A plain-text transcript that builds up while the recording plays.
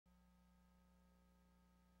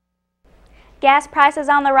Gas prices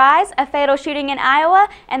on the rise, a fatal shooting in Iowa,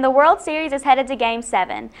 and the World Series is headed to Game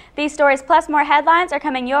 7. These stories plus more headlines are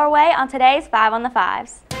coming your way on today's 5 on the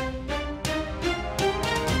Fives.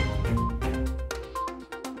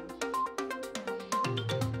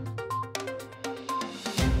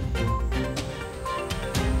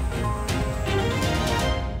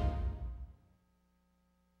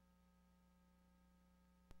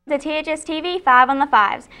 The THS TV 5 on the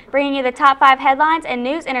Fives, bringing you the top 5 headlines in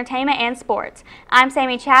news, entertainment, and sports. I'm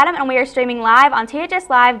Sammy Chatham, and we are streaming live on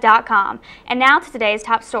thslive.com. And now to today's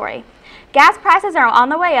top story. Gas prices are on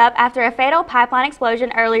the way up after a fatal pipeline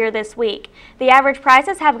explosion earlier this week. The average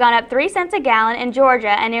prices have gone up 3 cents a gallon in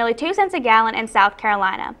Georgia and nearly 2 cents a gallon in South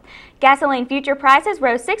Carolina. Gasoline future prices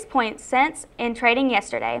rose 6 cents in trading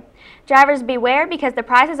yesterday. Drivers beware because the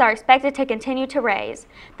prices are expected to continue to raise.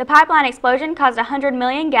 The pipeline explosion caused 100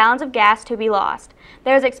 million gallons of gas to be lost.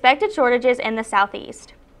 There is expected shortages in the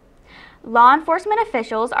southeast. Law enforcement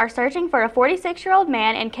officials are searching for a 46-year-old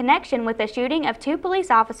man in connection with the shooting of 2 police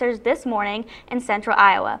officers this morning in central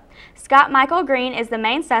Iowa. Scott Michael Green is the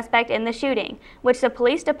main suspect in the shooting, which the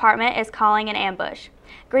police department is calling an ambush.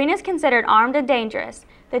 Green is considered armed and dangerous.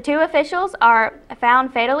 The 2 officials are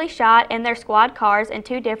found fatally shot in their squad cars in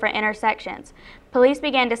 2 different intersections. Police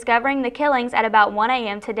began discovering the killings at about 1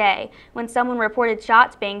 a.m. today when someone reported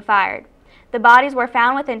shots being fired. The bodies were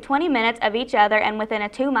found within 20 minutes of each other and within a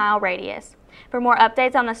 2-mile radius. For more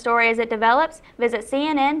updates on the story as it develops, visit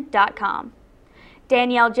CNN.com.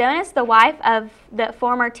 Danielle Jonas, the wife of the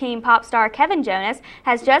former teen pop star Kevin Jonas,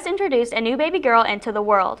 has just introduced a new baby girl into the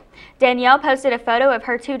world. Danielle posted a photo of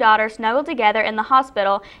her 2 daughters snuggled together in the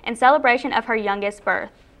hospital in celebration of her youngest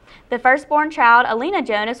birth. The firstborn child, Alina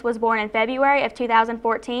Jonas, was born in February of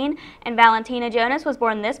 2014, and Valentina Jonas was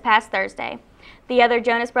born this past Thursday. The other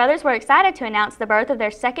Jonas brothers were excited to announce the birth of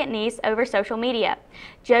their second niece over social media.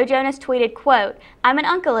 Joe Jonas tweeted, quote, "I'm an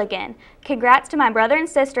uncle again. Congrats to my brother and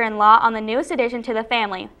sister-in-law on the newest addition to the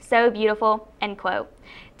family. So beautiful," end quote.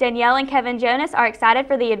 Danielle and Kevin Jonas are excited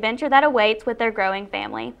for the adventure that awaits with their growing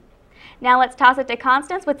family. Now let's toss it to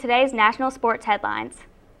Constance with today's national sports headlines.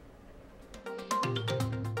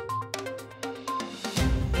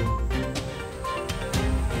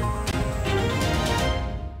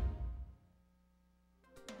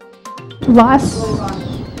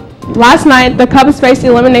 Last night, the Cubs faced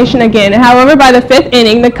elimination again. However, by the 5th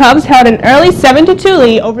inning, the Cubs held an early 7-2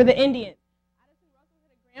 lead over the Indians. Addison Russell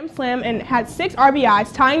hit a grand slam and had 6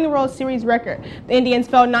 RBIs, tying the World Series record. The Indians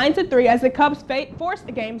fell 9-3 as the Cubs forced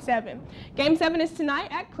a Game 7. Game 7 is tonight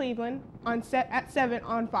at Cleveland at 7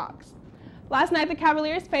 on Fox. Last night, the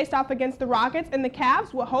Cavaliers faced off against the Rockets, and the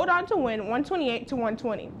Cavs will hold on to win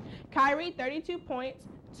 128-120. Kyrie, 32 points,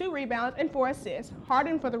 2 rebounds, and 4 assists.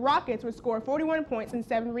 Harden for the Rockets would score 41 points and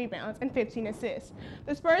 7 rebounds and 15 assists.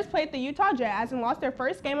 The Spurs played the Utah Jazz and lost their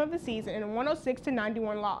first game of the season in a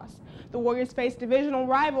 106-91 loss. The Warriors faced divisional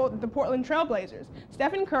rival the Portland Trail Blazers.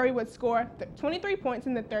 Stephen Curry would score 23 points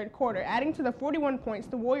in the 3rd quarter, adding to the 41 points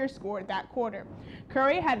the Warriors scored that quarter.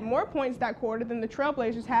 Curry had more points that quarter than the Trail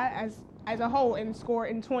Blazers had as a whole and scored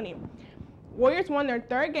in 20. Warriors won their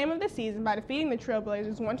 3rd game of the season by defeating the Trail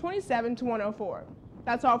Blazers 127-104.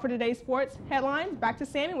 That's all for today's sports headlines. Back to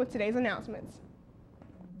Sammy with today's announcements.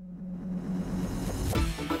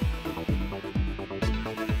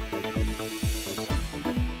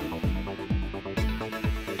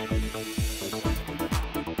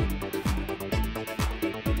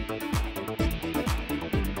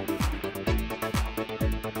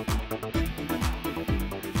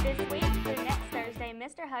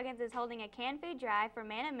 Mr. Huggins is holding a canned food drive for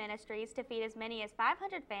Manna Ministries to feed as many as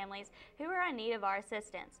 500 families who are in need of our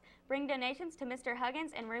assistance. Bring donations to Mr.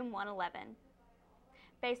 Huggins in room 111.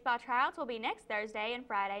 Baseball tryouts will be next Thursday and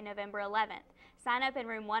Friday, November 11th. Sign up in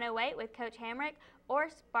room 108 with Coach Hamrick or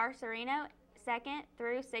Sparcerino 2nd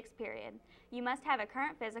through 6th period. You must have a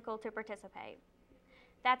current physical to participate.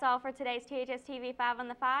 That's all for today's THS TV 5 on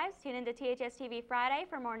the Fives. Tune into THS TV Friday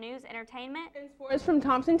for more news, entertainment, and sports from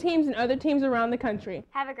Thompson teams and other teams around the country.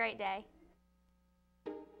 Have a great day.